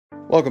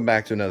Welcome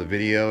back to another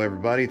video,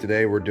 everybody.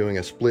 Today we're doing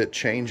a split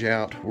change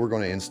out. We're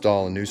going to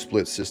install a new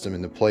split system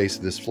in the place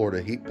of this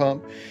Florida heat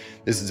pump.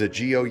 This is a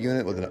Geo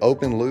unit with an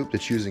open loop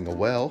that's using a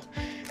well,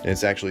 and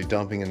it's actually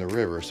dumping in the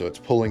river. So it's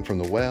pulling from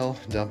the well,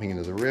 dumping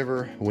into the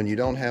river. When you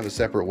don't have a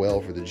separate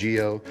well for the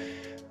Geo,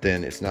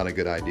 then it's not a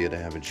good idea to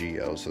have a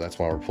Geo. So that's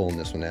why we're pulling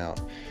this one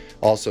out.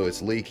 Also,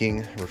 it's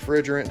leaking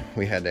refrigerant.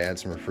 We had to add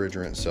some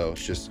refrigerant, so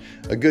it's just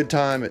a good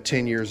time at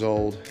 10 years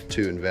old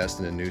to invest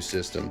in a new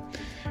system.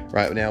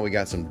 Right now we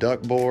got some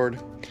duct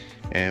board,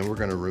 and we're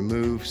going to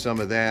remove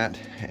some of that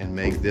and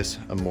make this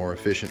a more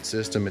efficient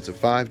system. It's a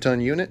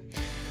 5-ton unit,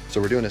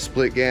 so we're doing a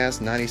split gas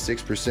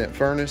 96%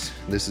 furnace.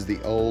 This is the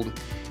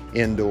old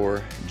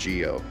indoor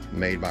Geo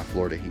made by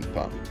Florida Heat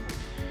Pump,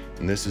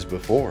 and this is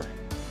before.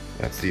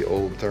 That's the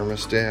old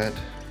thermostat.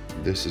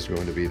 This is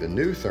going to be the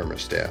new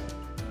thermostat.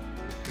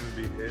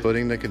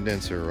 Putting the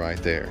condenser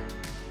right there.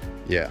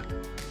 Yeah,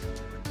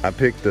 I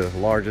picked the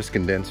largest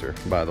condenser,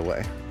 by the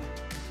way.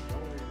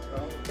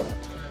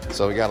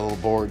 So we got a little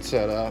board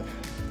set up,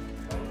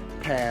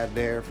 pad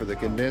there for the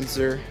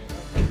condenser.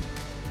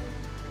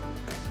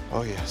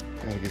 Oh yes,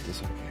 gotta get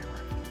this on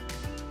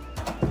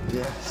camera.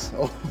 Yes.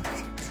 Oh.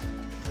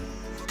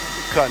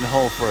 Cutting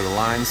hole for the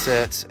line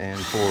sets and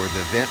for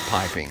the vent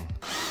piping.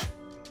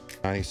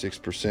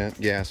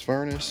 96% gas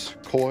furnace,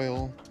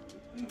 coil.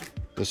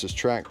 This is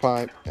track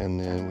pipe, and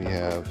then we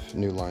have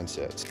new line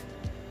sets.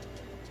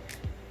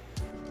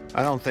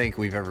 I don't think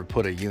we've ever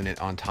put a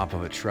unit on top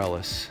of a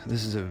trellis.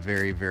 This is a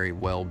very, very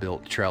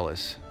well-built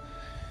trellis.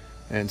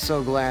 And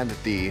so glad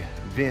that the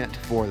vent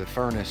for the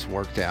furnace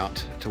worked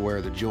out to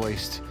where the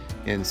joist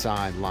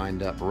inside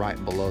lined up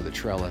right below the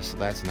trellis.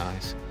 That's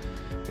nice.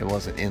 It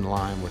wasn't in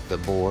line with the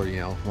board,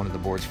 you know, one of the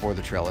boards for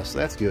the trellis. So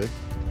that's good.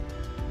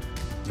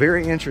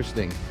 Very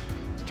interesting.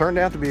 Turned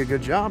out to be a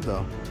good job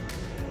though.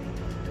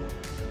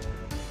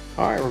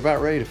 All right, we're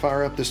about ready to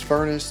fire up this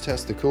furnace,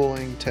 test the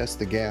cooling, test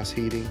the gas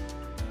heating.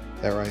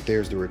 That right there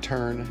is the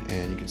return,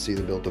 and you can see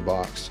the built-in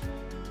box,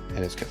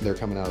 and they're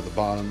coming out of the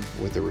bottom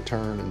with the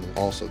return, and then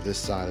also this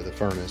side of the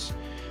furnace.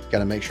 Got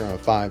to make sure on a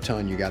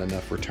 5-ton you got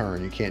enough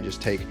return. You can't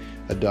just take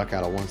a duct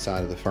out of one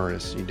side of the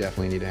furnace. You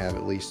definitely need to have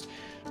at least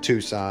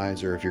 2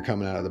 sides, or if you're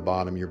coming out of the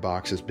bottom, your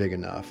box is big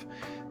enough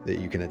that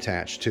you can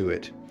attach to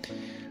it.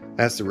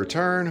 That's the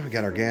return. We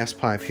got our gas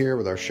pipe here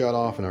with our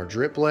shutoff and our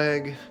drip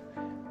leg.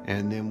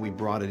 And then we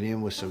brought it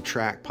in with some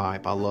track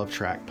pipe. I love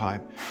track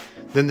pipe.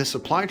 Then the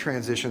supply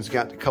transition's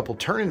got a couple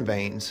turning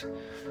vanes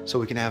so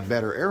we can have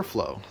better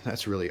airflow.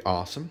 That's really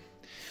awesome.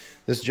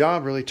 This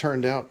job really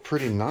turned out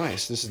pretty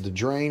nice. This is the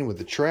drain with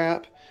the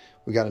trap.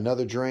 We got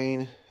another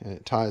drain, and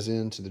it ties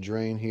into the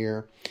drain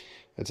here.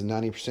 It's a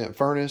 90%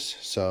 furnace,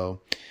 so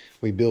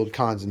we build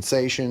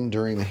condensation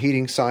during the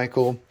heating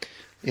cycle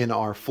in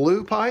our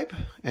flue pipe,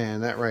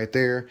 and that right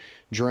there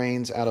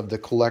drains out of the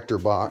collector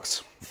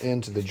box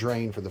into the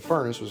drain for the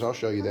furnace, which I'll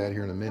show you that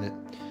here in a minute.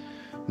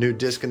 New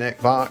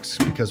disconnect box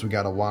because we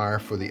got a wire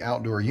for the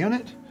outdoor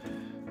unit,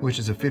 which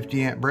is a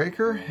 50 amp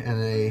breaker,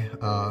 and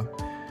a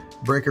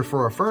breaker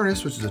for our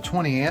furnace, which is a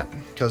 20 amp,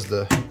 because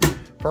the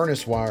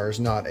furnace wire is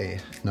not a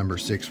number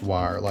 6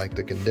 wire like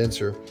the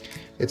condenser.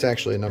 It's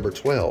actually a number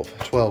 12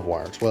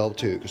 wire, 12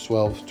 too, because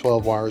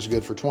 12 wire is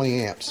good for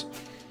 20 amps.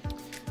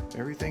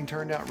 Everything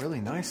turned out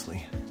really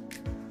nicely.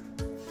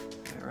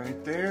 That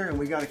right there, and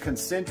we got a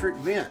concentric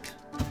vent.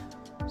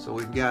 So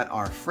we've got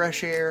our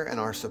fresh air and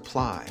our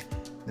supply.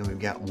 Then we've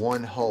got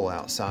one hole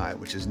outside,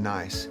 which is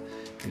nice.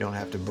 You don't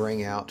have to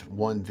bring out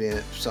one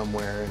vent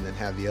somewhere and then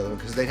have the other one,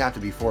 because they'd have to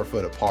be 4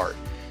 foot apart.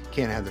 You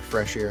can't have the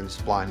fresh air and the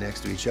supply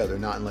next to each other,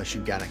 not unless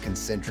you've got a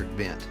concentric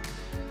vent.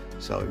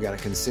 So we've got a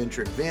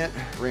concentric vent,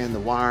 ran the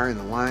wire and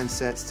the line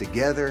sets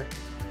together,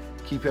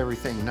 keep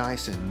everything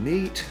nice and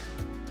neat.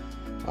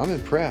 I'm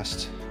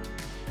impressed.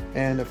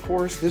 And of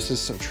course, this is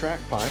some track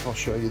pipe. I'll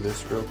show you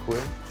this real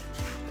quick.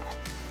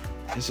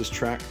 This is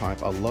track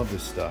pipe. I love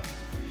this stuff.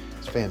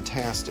 It's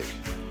fantastic.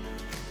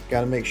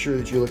 Got to make sure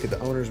that you look at the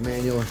owner's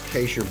manual in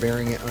case you're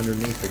burying it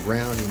underneath the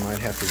ground. You might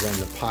have to run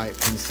the pipe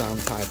in some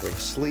type of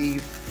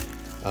sleeve.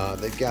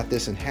 They've got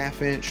this in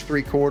 1/2 inch,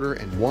 3/4,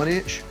 and 1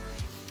 inch.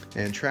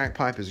 And track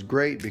pipe is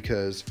great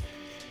because,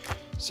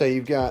 say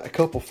you've got a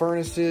couple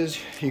furnaces,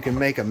 you can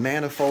make a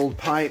manifold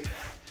pipe,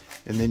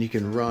 and then you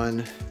can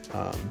run,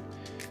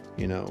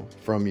 you know,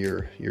 from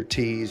your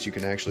tees, you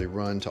can actually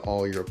run to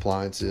all your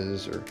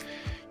appliances or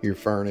your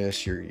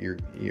furnace, your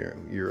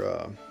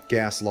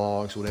gas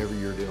logs, whatever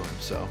you're doing.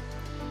 So,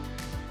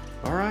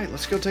 all right,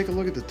 let's go take a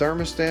look at the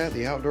thermostat,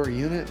 the outdoor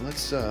unit.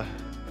 Let's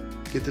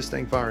get this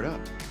thing fired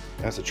up.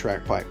 That's a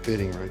track pipe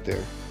fitting right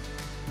there.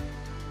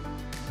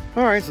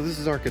 All right, so this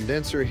is our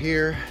condenser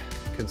here,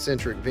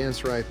 concentric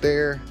vents right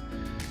there.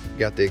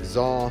 Got the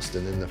exhaust,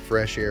 and then the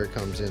fresh air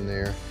comes in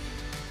there.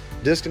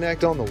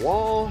 Disconnect on the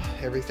wall,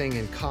 everything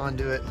in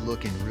conduit,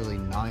 looking really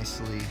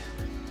nicely.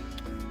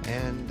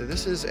 And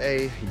this is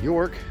a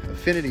York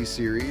Affinity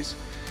Series.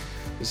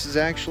 This is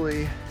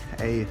actually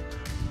a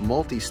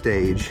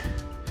multi-stage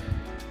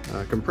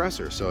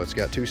compressor, so it's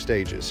got 2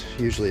 stages.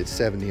 Usually it's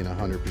 70 and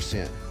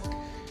 100%.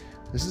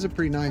 This is a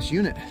pretty nice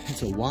unit.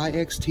 It's a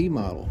YXT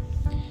model,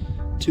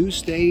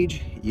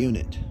 2-stage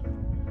unit.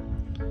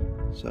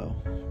 So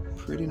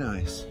pretty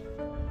nice.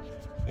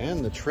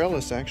 And the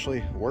trellis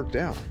actually worked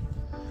out.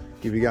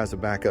 Give you guys a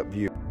backup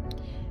view.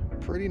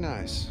 Pretty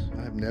nice.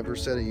 I've never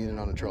set a unit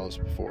on a trellis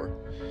before.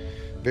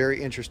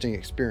 Very interesting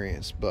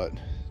experience, but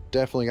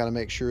definitely got to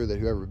make sure that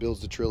whoever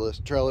builds the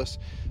trellis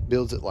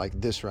builds it like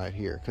this right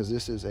here, because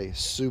this is a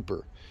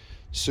super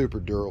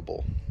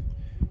durable,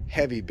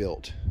 heavy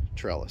built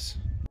trellis.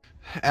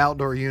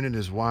 Outdoor unit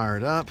is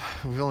wired up.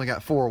 We've only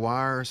got 4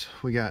 wires.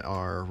 We got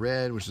our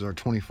red, which is our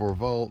 24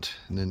 volt,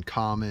 and then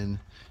common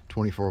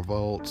 24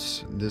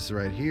 volts. This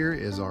right here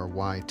is our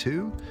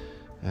Y2.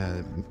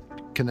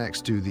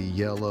 Connects to the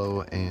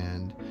yellow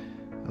and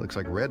it looks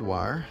like red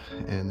wire,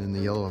 and then the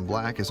yellow and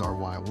black is our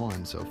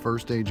Y1. So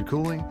first stage of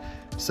cooling,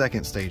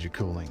 second stage of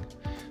cooling.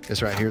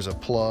 This right here is a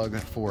plug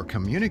for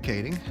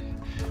communicating.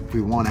 If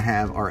we want to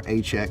have our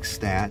HX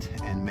stat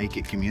and make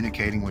it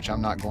communicating, which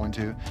I'm not going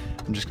to,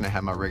 I'm just going to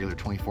have my regular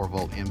 24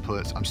 volt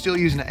inputs. I'm still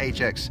using the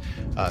HX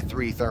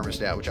 3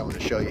 thermostat, which I'm going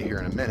to show you here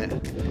in a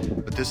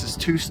minute. But this is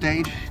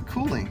 2-stage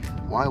cooling,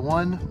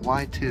 Y1,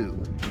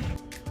 Y2.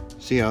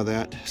 See how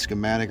that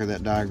schematic or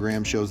that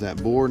diagram shows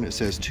that board, and it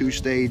says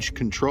 2-stage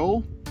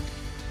control.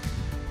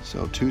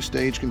 So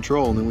 2-stage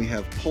control, and then we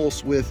have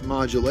pulse width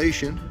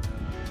modulation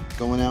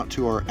going out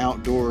to our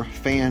outdoor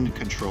fan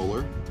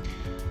controller.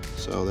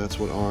 So that's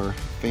what our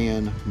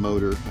fan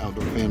motor,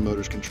 outdoor fan motor,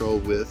 is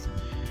controlled with.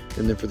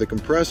 And then for the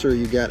compressor,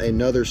 you got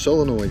another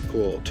solenoid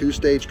coil,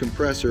 2-stage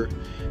compressor.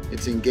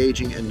 It's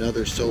engaging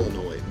another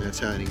solenoid, and that's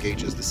how it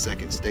engages the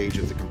second stage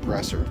of the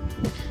compressor.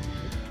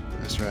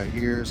 This right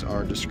here is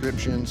our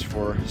descriptions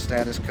for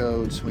status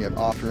codes. We have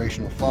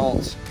operational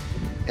faults,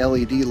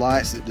 LED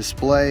lights that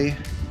display,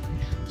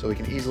 so we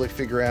can easily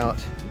figure out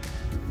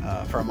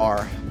from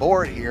our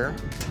board here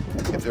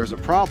if there's a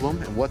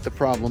problem and what the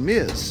problem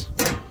is.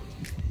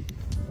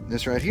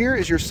 This right here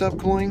is your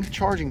subcooling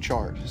charging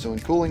chart. So in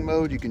cooling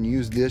mode, you can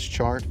use this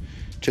chart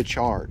to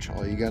charge.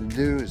 All you got to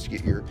do is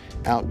get your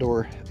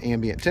outdoor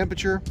ambient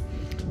temperature.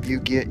 You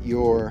get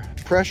your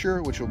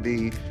pressure, which will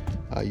be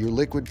your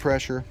liquid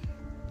pressure.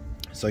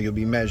 So you'll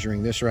be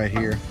measuring this right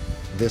here,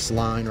 this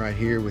line right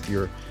here with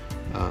your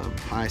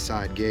high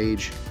side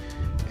gauge,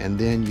 and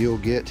then you'll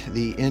get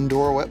the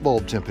indoor wet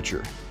bulb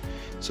temperature.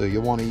 So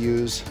you'll want to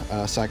use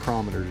a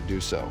psychrometer to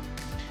do so.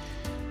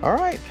 All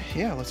right,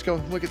 yeah, let's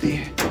go look at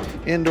the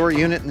indoor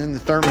unit and then the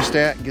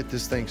thermostat and get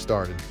this thing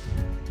started.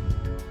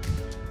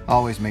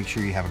 Always make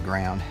sure you have a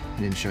ground. I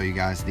didn't show you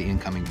guys the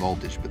incoming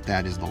voltage, but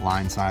that is the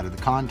line side of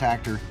the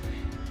contactor.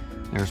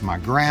 There's my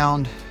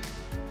ground.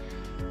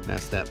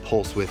 That's that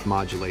pulse width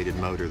modulated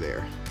motor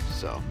there.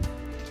 So,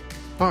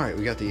 all right,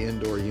 we got the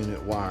indoor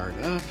unit wired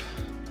up.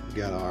 We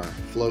got our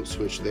float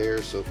switch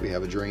there, so if we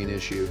have a drain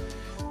issue,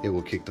 it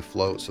will kick the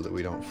float so that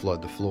we don't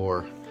flood the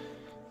floor.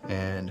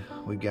 And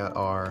we got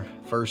our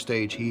first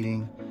stage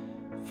heating,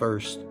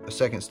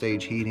 second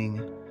stage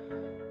heating,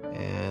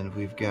 and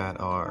we've got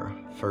our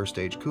first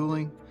stage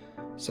cooling,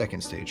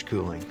 second stage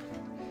cooling.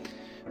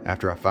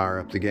 After I fire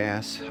up the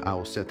gas, I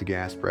will set the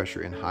gas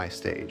pressure in high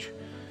stage.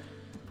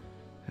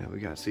 And we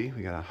got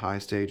a high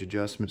stage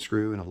adjustment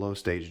screw and a low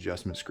stage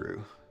adjustment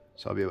screw.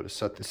 So I'll be able to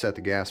set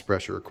the gas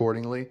pressure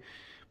accordingly.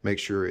 Make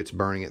sure it's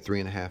burning at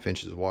 3.5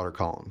 inches of water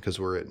column, because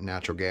we're at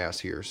natural gas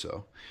here,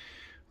 so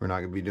we're not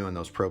going to be doing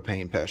those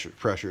propane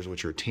pressures,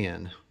 which are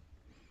 10.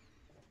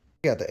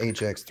 We got the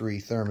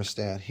HX3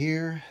 thermostat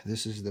here.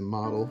 This is the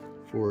model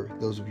for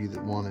those of you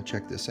that want to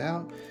check this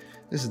out.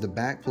 This is the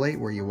back plate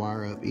where you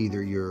wire up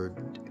either your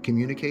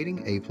communicating,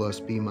 A+,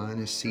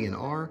 B-, C, and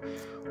R,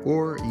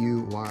 or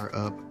you wire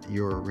up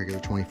your regular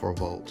 24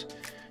 volt.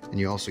 And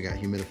you also got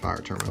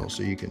humidifier terminals,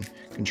 so you can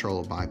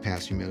control a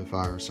bypass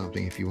humidifier or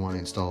something if you want to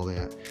install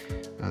that.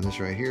 This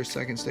right here,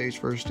 second stage,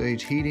 first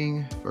stage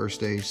heating, first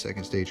stage,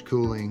 second stage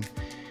cooling.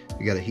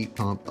 You got a heat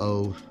pump.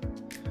 Oh,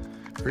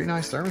 pretty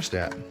nice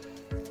thermostat.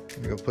 Let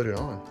me go put it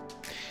on.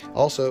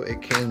 Also,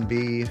 it can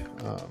be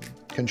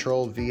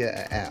controlled via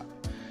an app.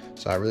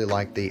 So I really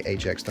like the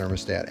HX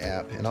thermostat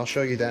app, and I'll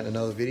show you that in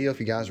another video. If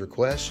you guys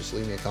request, just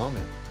leave me a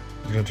comment.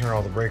 I'm going to turn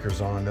all the breakers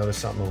on. Notice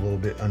something a little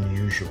bit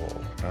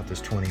unusual about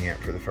this 20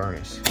 amp for the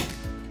furnace.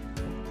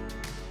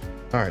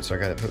 Alright, so I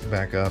got it put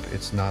back up.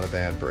 It's not a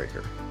bad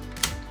breaker.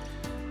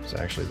 So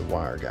actually the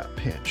wire got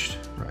pinched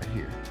right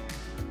here.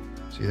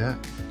 See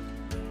that?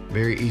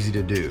 Very easy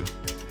to do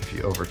if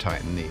you over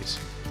tighten these.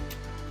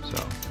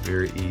 So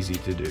very easy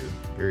to do.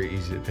 Very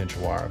easy to pinch a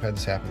wire. I've had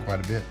this happen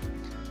quite a bit.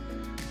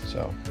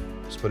 So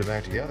let's put it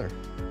back together.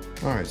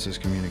 Alright, it says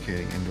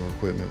communicating indoor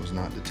equipment was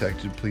not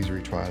detected. Please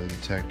retry to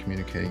detect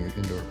communicating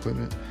indoor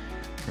equipment.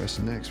 Press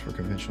next for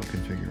conventional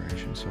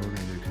configuration. So we're going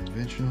to do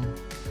conventional.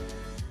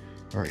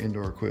 Our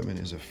indoor equipment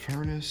is a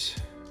furnace.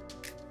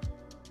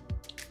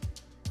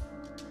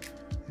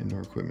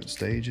 Indoor equipment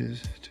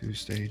stages, 2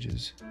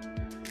 stages.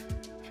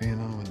 Fan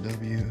on with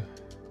W.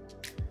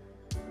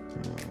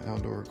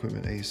 Outdoor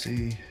equipment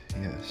AC,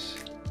 yes.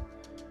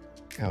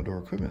 Outdoor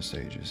equipment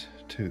stages,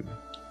 2.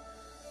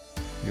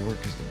 York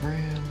is the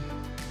brand.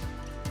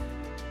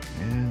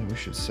 And we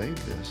should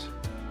save this.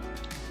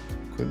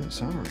 Equipment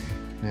summary.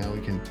 Now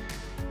we can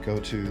go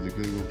to the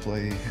Google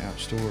Play App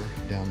Store,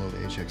 download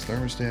HX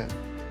Thermostat,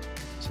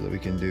 so that we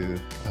can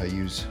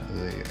use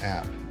the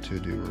app to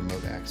do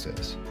remote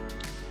access.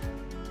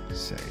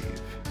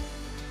 Save.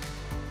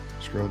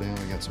 Scroll down,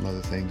 we got some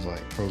other things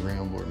like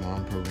programmable or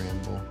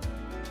non-programmable,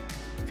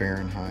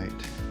 Fahrenheit.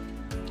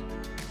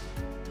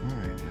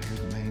 Alright, now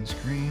here's the main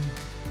screen.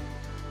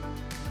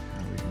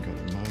 Now we can go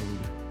to mode.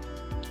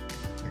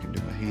 I can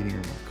do my heating or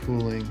my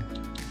cooling.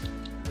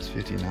 It's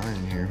 59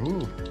 in here.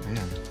 Ooh,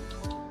 man.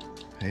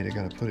 I hate I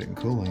gotta put it in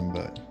cooling,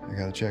 but I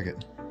gotta check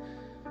it.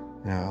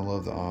 Now I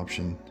love the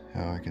option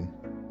how I can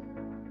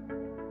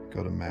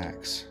go to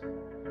max.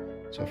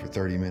 So for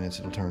 30 minutes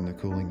it'll turn the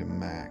cooling to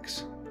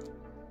max,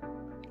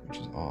 which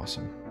is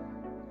awesome.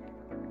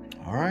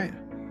 Alright,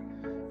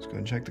 let's go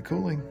and check the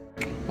cooling.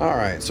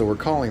 Alright, so we're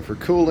calling for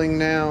cooling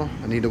now.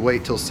 I need to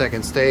wait till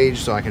second stage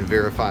so I can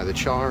verify the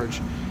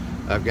charge.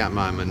 I've got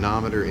my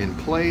manometer in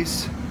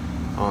place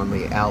on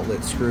the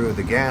outlet screw of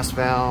the gas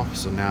valve,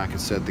 so now I can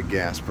set the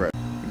gas pressure.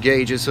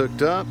 Gauge is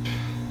hooked up,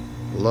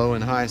 low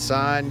and high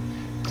side.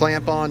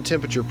 Clamp on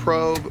temperature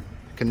probe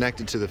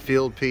connected to the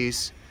field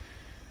piece,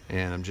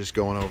 and I'm just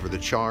going over the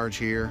charge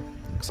here.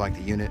 Looks like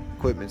the unit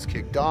equipment's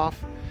kicked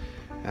off.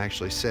 I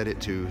actually set it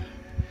to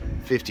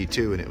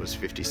 52 and it was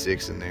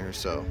 56 in there,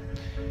 so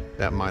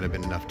that might have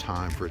been enough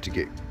time for it to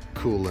get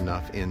cool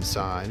enough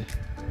inside.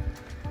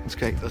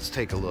 Let's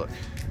take a look.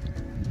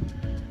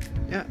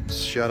 Yeah,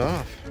 it's shut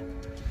off.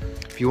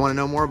 If you want to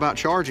know more about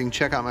charging,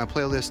 check out my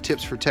playlist,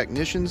 Tips for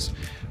Technicians.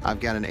 I've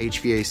got an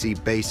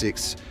HVAC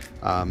basics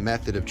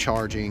method of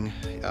charging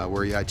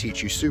where I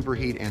teach you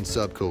superheat and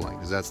subcooling,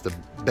 because that's the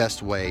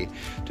best way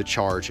to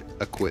charge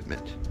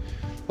equipment.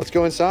 Let's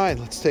go inside.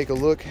 Let's take a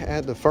look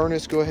at the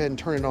furnace. Go ahead and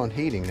turn it on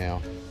heating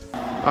now.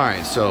 All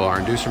right, so our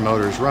inducer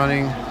motor is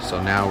running.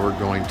 So now we're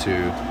going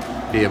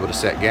to be able to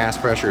set gas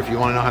pressure. If you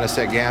want to know how to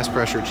set gas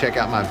pressure, check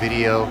out my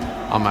video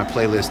on my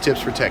playlist,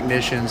 Tips for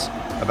Technicians,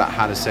 about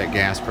how to set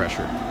gas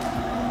pressure.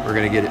 We're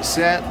going to get it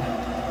set.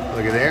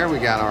 Look at there, we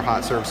got our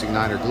hot surface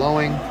igniter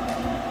glowing.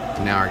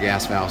 And now our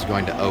gas valve is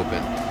going to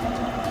open.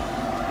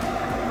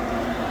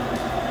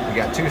 We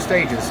got two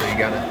stages, so you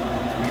got to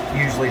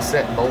usually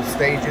set both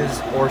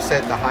stages or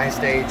set the high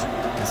stage,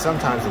 and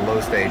sometimes the low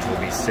stage will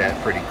be set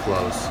pretty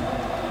close.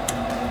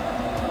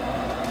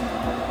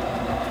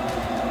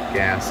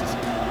 Gas is,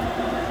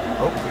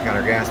 we got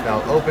our gas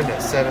valve opened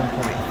at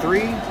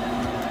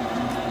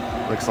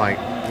 7.3. Looks like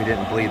we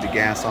didn't bleed the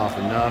gas off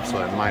enough, so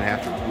I might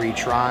have to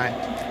retry.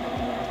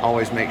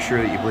 Always make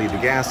sure that you bleed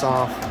the gas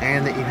off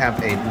and that you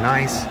have a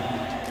nice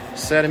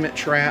sediment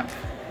trap.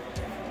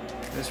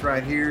 This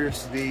right here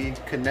is the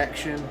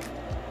connection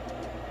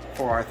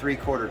for our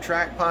 3/4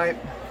 track pipe.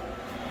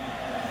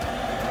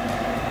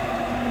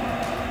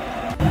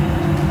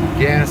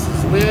 Gas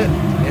is lit.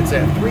 It's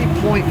at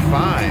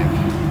 3.5.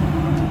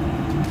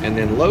 And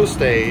then low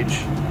stage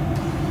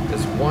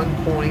is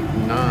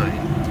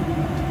 1.9.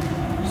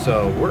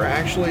 So we're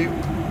actually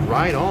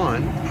right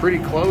on, pretty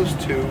close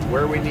to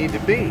where we need to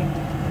be.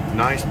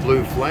 Nice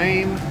blue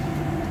flame.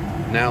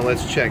 Now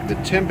let's check the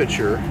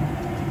temperature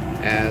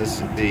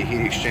as the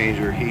heat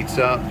exchanger heats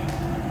up,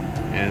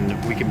 and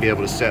we can be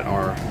able to set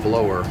our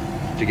blower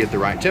to get the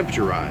right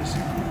temperature rise.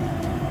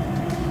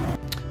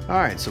 All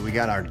right, so we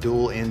got our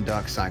dual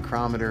induct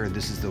psychrometer.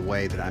 This is the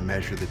way that I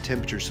measure the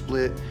temperature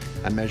split.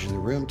 I measure the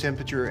room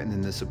temperature and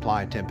then the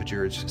supply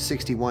temperature. It's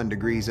 61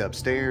 degrees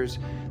upstairs.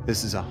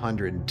 This is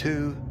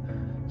 102.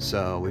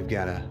 So we've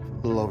got a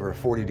little over a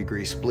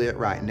 40-degree split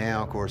right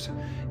now. Of course,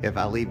 if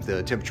I leave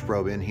the temperature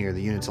probe in here,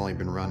 the unit's only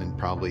been running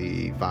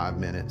probably 5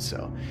 minutes,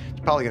 so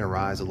it's probably going to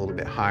rise a little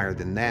bit higher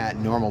than that.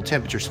 Normal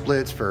temperature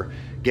splits for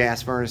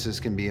gas furnaces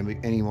can be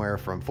anywhere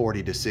from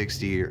 40 to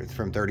 60 or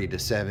from 30 to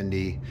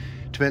 70.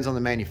 Depends on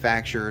the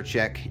manufacturer.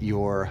 Check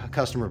your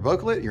customer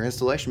booklet, your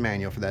installation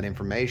manual for that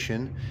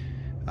information,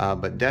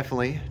 but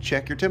definitely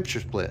check your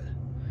temperature split.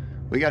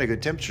 We got a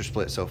good temperature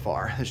split so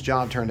far. This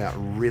job turned out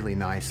really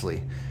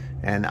nicely.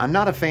 And I'm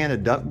not a fan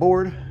of duct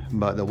board,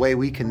 but the way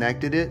we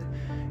connected it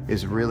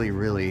is really,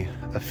 really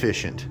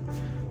efficient.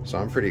 So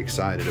I'm pretty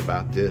excited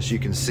about this. You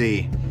can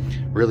see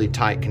really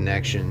tight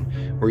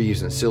connection. We're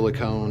using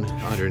silicone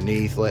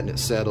underneath, letting it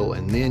settle,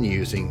 and then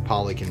using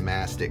polycon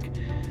mastic.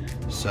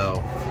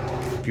 So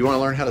if you want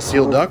to learn how to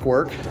seal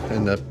ductwork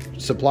and the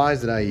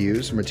supplies that I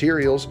use,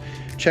 materials,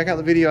 check out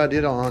the video I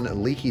did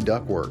on leaky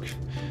ductwork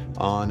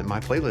on my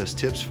playlist,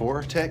 Tips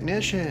for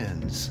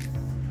Technicians.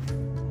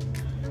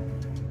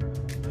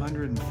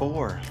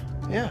 104.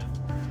 Yeah,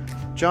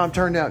 job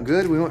turned out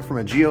good. We went from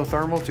a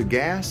geothermal to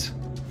gas,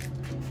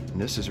 and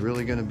this is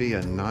really going to be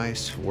a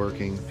nice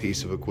working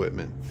piece of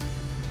equipment.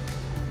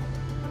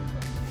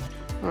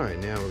 All right,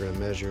 now we're going to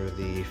measure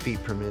the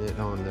feet per minute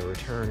on the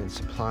return and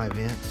supply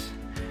vents.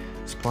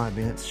 Supply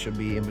vents should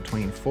be in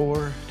between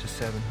 4 to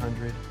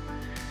 700.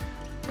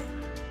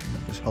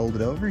 Just hold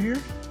it over here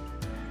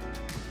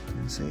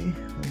and see,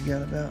 we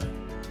got about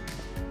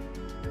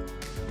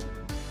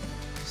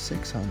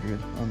 600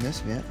 on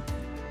this vent.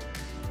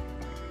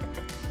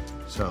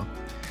 So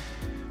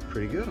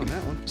pretty good on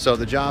that one. So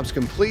the job's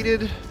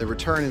completed. The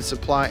return and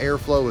supply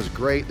airflow was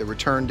great. The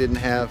return didn't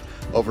have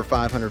over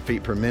 500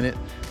 feet per minute.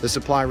 The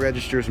supply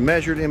registers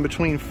measured in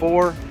between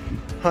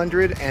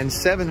 400 and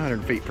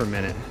 700 feet per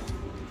minute.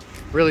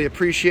 Really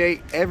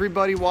appreciate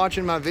everybody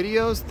watching my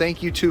videos.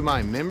 Thank you to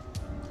my members.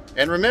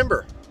 And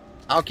remember,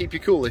 I'll keep you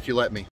cool if you let me.